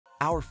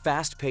Our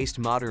fast-paced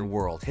modern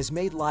world has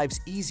made lives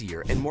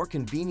easier and more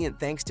convenient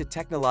thanks to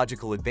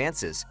technological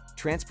advances,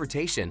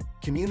 transportation,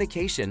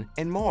 communication,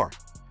 and more.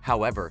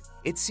 However,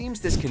 it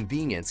seems this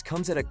convenience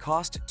comes at a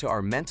cost to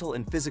our mental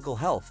and physical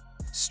health.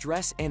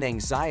 Stress and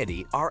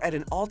anxiety are at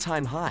an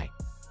all-time high.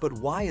 But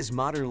why is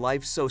modern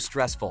life so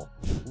stressful?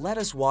 Let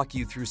us walk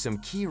you through some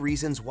key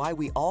reasons why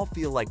we all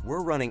feel like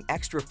we're running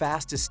extra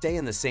fast to stay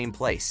in the same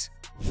place.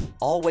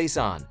 Always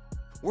on.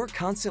 We're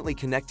constantly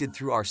connected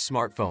through our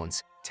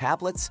smartphones,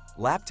 tablets,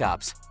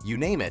 laptops, you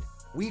name it.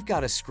 We've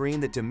got a screen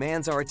that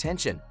demands our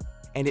attention,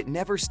 and it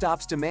never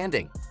stops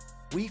demanding.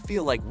 We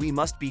feel like we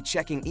must be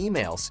checking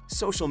emails,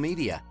 social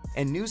media,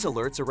 and news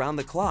alerts around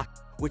the clock,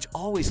 which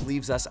always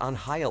leaves us on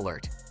high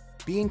alert.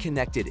 Being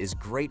connected is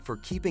great for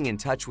keeping in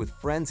touch with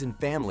friends and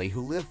family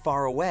who live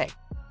far away,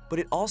 but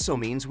it also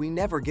means we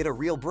never get a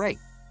real break.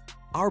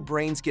 Our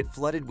brains get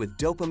flooded with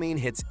dopamine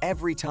hits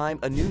every time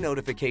a new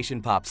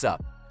notification pops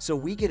up, so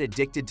we get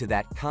addicted to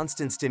that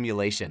constant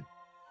stimulation.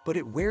 But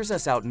it wears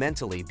us out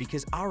mentally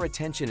because our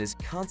attention is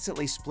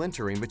constantly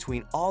splintering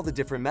between all the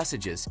different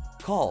messages,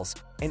 calls,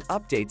 and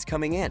updates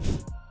coming in.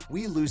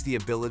 We lose the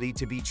ability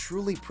to be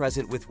truly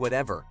present with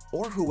whatever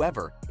or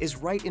whoever is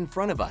right in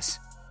front of us.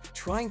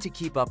 Trying to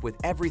keep up with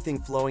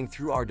everything flowing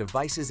through our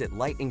devices at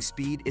lightning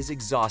speed is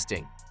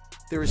exhausting.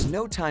 There is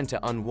no time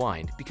to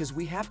unwind because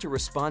we have to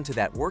respond to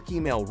that work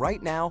email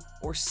right now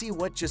or see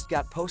what just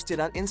got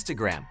posted on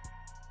Instagram.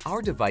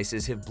 Our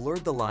devices have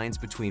blurred the lines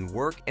between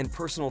work and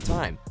personal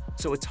time,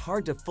 so it's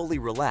hard to fully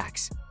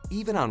relax,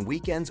 even on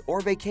weekends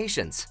or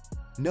vacations.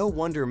 No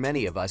wonder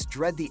many of us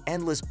dread the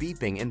endless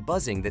beeping and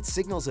buzzing that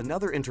signals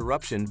another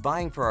interruption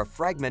vying for our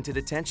fragmented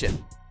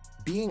attention.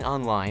 Being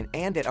online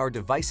and at our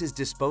devices'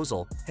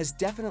 disposal has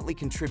definitely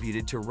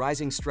contributed to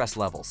rising stress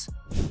levels.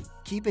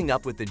 Keeping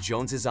up with the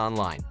Joneses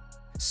online.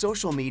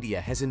 Social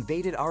media has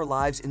invaded our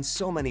lives in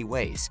so many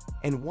ways,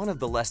 and one of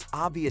the less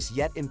obvious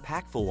yet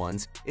impactful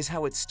ones is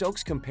how it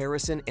stokes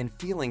comparison and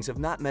feelings of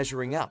not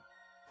measuring up.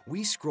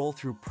 We scroll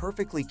through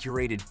perfectly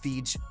curated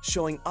feeds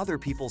showing other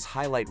people's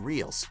highlight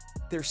reels,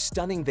 their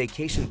stunning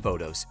vacation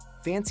photos,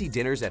 fancy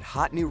dinners at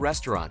hot new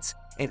restaurants,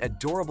 and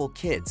adorable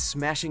kids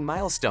smashing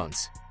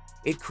milestones.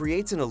 It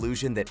creates an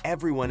illusion that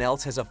everyone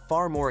else has a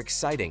far more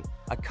exciting,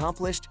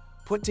 accomplished,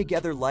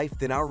 put-together life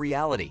than our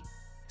reality.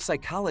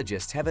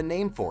 Psychologists have a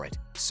name for it: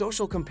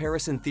 social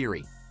comparison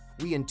theory.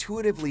 We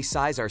intuitively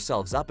size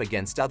ourselves up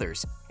against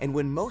others, and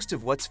when most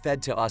of what's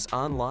fed to us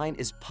online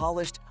is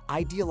polished,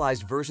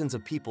 idealized versions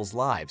of people's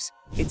lives,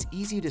 it's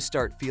easy to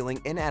start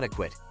feeling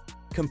inadequate.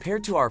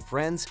 Compared to our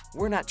friends,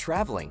 we're not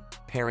traveling,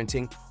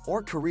 parenting,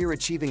 or career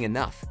achieving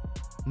enough.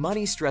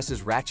 Money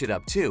stresses ratchet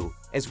up too,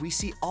 as we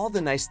see all the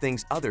nice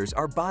things others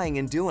are buying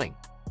and doing.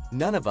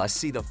 None of us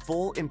see the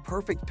full,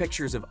 imperfect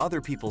pictures of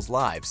other people's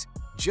lives,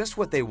 just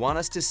what they want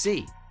us to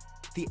see.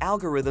 The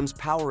algorithms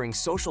powering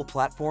social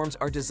platforms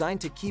are designed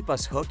to keep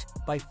us hooked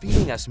by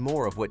feeding us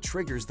more of what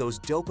triggers those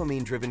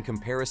dopamine-driven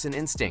comparison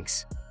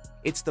instincts.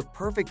 It's the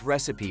perfect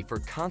recipe for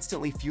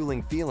constantly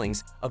fueling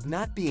feelings of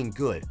not being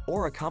good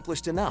or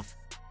accomplished enough.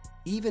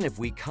 Even if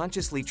we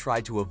consciously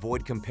try to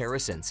avoid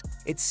comparisons,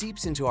 it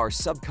seeps into our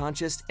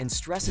subconscious and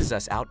stresses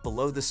us out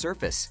below the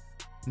surface.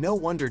 No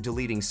wonder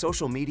deleting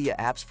social media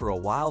apps for a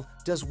while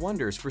does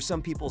wonders for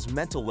some people's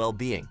mental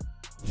well-being.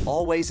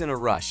 Always in a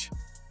rush.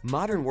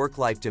 Modern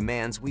work-life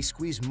demands we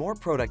squeeze more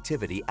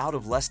productivity out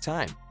of less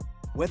time.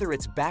 Whether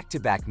it's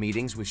back-to-back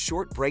meetings with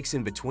short breaks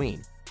in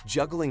between,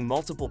 juggling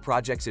multiple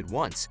projects at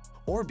once,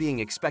 or being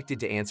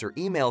expected to answer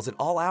emails at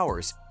all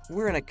hours,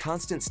 we're in a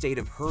constant state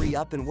of hurry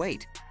up and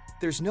wait.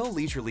 There's no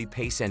leisurely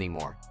pace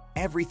anymore.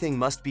 Everything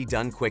must be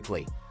done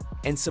quickly.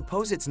 And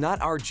suppose it's not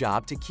our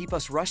job to keep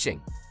us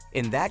rushing.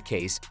 In that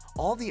case,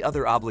 all the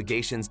other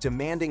obligations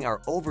demanding our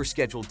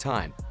overscheduled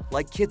time,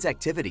 like kids'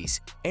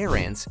 activities,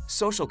 errands,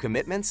 social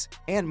commitments,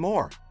 and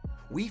more.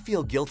 We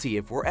feel guilty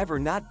if we're ever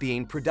not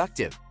being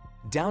productive.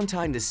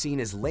 Downtime is seen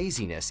as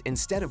laziness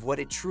instead of what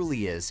it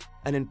truly is,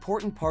 an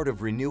important part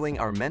of renewing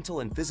our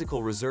mental and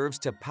physical reserves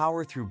to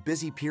power through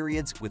busy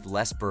periods with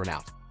less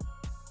burnout.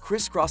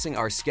 Crisscrossing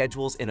our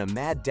schedules in a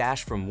mad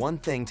dash from one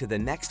thing to the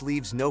next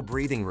leaves no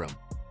breathing room.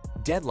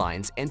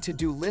 Deadlines and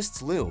to-do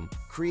lists loom,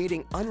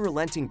 creating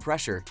unrelenting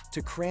pressure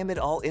to cram it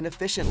all in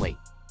efficiently.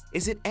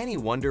 Is it any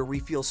wonder we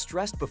feel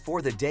stressed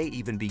before the day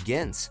even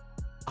begins?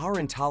 Our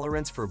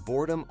intolerance for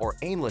boredom or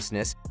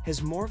aimlessness has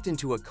morphed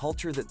into a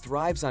culture that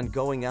thrives on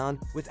going on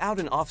without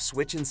an off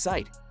switch in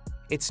sight.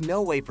 It's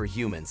no way for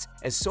humans,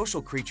 as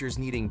social creatures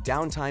needing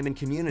downtime and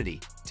community,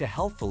 to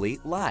healthfully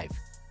live.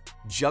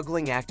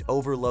 Juggling act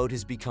overload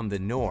has become the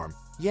norm,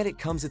 yet it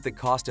comes at the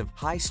cost of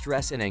high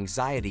stress and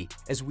anxiety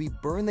as we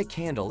burn the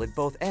candle at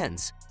both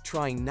ends,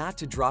 trying not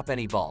to drop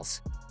any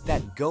balls.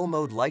 That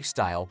go-mode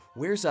lifestyle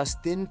wears us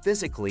thin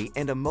physically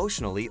and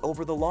emotionally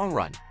over the long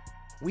run.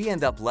 We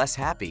end up less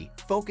happy,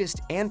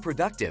 focused, and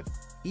productive,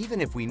 even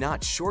if we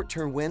notch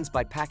short-term wins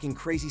by packing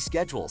crazy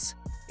schedules.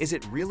 Is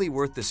it really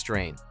worth the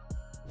strain?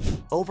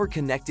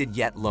 Overconnected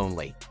yet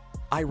lonely.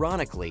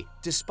 Ironically,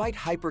 despite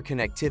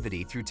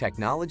hyperconnectivity through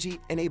technology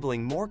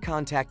enabling more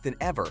contact than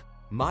ever,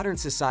 modern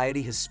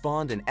society has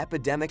spawned an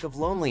epidemic of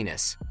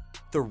loneliness.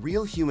 The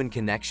real human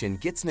connection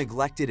gets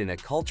neglected in a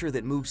culture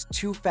that moves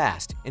too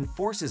fast and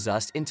forces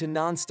us into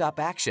non-stop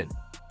action.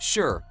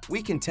 Sure,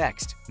 we can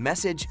text,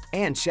 message,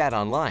 and chat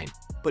online,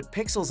 but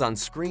pixels on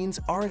screens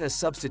aren't a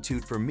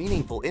substitute for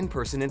meaningful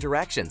in-person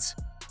interactions.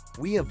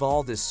 We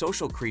evolved as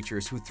social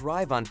creatures who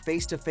thrive on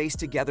face-to-face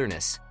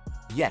togetherness.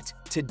 Yet,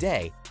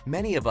 today,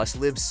 many of us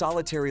live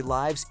solitary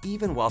lives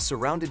even while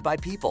surrounded by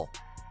people.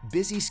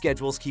 Busy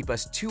schedules keep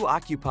us too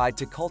occupied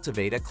to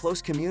cultivate a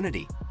close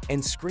community,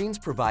 and screens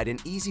provide an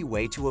easy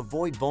way to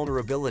avoid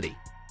vulnerability.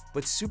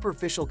 But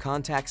superficial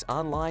contacts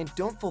online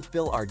don't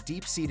fulfill our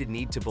deep-seated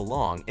need to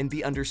belong and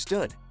be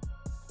understood.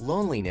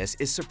 Loneliness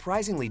is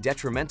surprisingly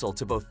detrimental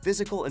to both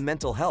physical and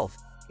mental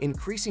health,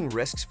 increasing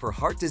risks for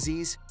heart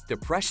disease,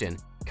 depression,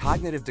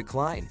 cognitive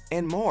decline,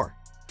 and more.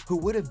 Who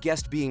would have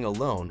guessed being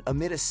alone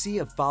amid a sea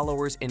of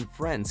followers and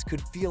friends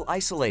could feel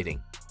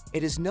isolating?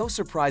 It is no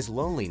surprise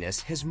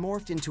loneliness has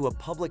morphed into a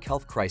public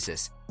health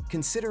crisis,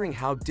 considering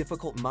how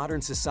difficult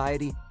modern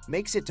society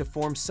makes it to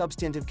form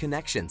substantive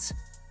connections.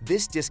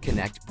 This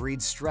disconnect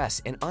breeds stress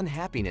and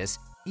unhappiness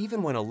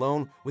even when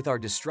alone with our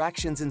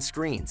distractions and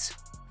screens.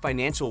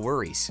 Financial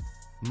worries.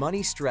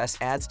 Money stress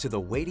adds to the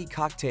weighty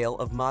cocktail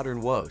of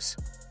modern woes.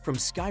 From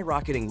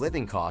skyrocketing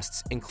living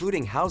costs,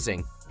 including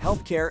housing,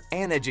 healthcare,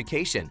 and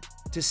education,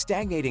 to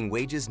stagnating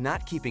wages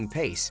not keeping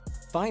pace,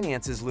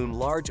 finances loom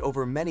large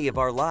over many of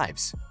our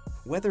lives.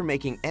 Whether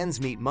making ends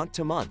meet month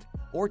to month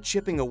or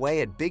chipping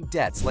away at big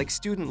debts like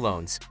student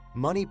loans,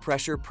 money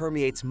pressure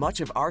permeates much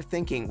of our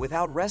thinking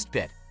without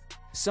respite.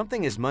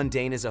 Something as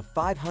mundane as a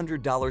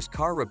 $500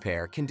 car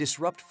repair can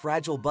disrupt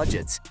fragile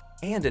budgets,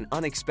 and an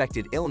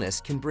unexpected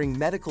illness can bring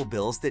medical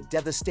bills that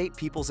devastate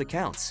people's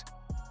accounts.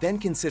 Then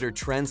consider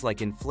trends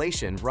like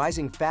inflation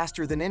rising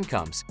faster than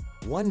incomes,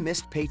 one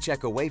missed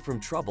paycheck away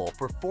from trouble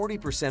for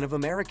 40% of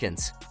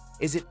Americans.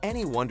 Is it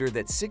any wonder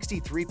that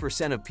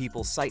 63% of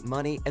people cite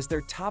money as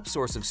their top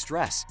source of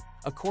stress,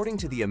 according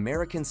to the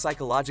American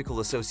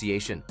Psychological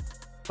Association?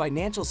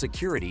 Financial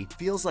security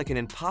feels like an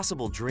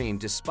impossible dream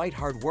despite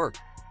hard work.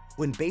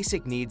 When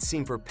basic needs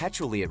seem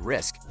perpetually at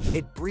risk,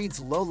 it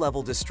breeds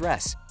low-level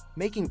distress,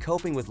 making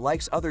coping with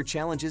life's other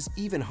challenges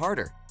even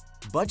harder.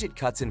 Budget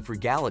cuts and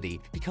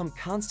frugality become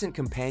constant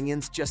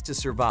companions just to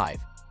survive.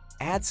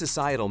 Add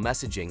societal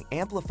messaging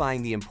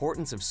amplifying the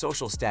importance of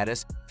social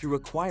status through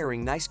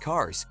acquiring nice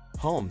cars,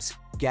 homes,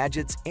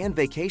 gadgets, and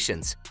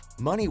vacations.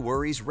 Money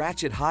worries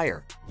ratchet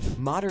higher.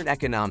 Modern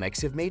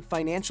economics have made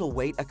financial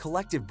weight a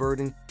collective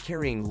burden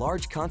carrying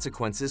large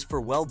consequences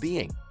for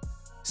well-being.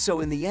 So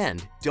in the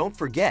end, don't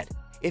forget,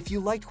 if you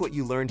liked what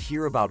you learned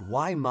here about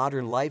why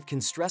modern life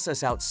can stress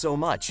us out so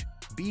much,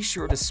 be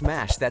sure to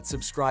smash that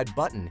subscribe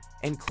button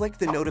and click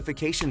the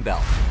notification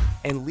bell.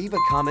 And leave a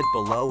comment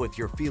below if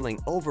you're feeling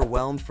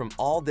overwhelmed from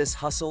all this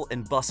hustle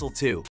and bustle too.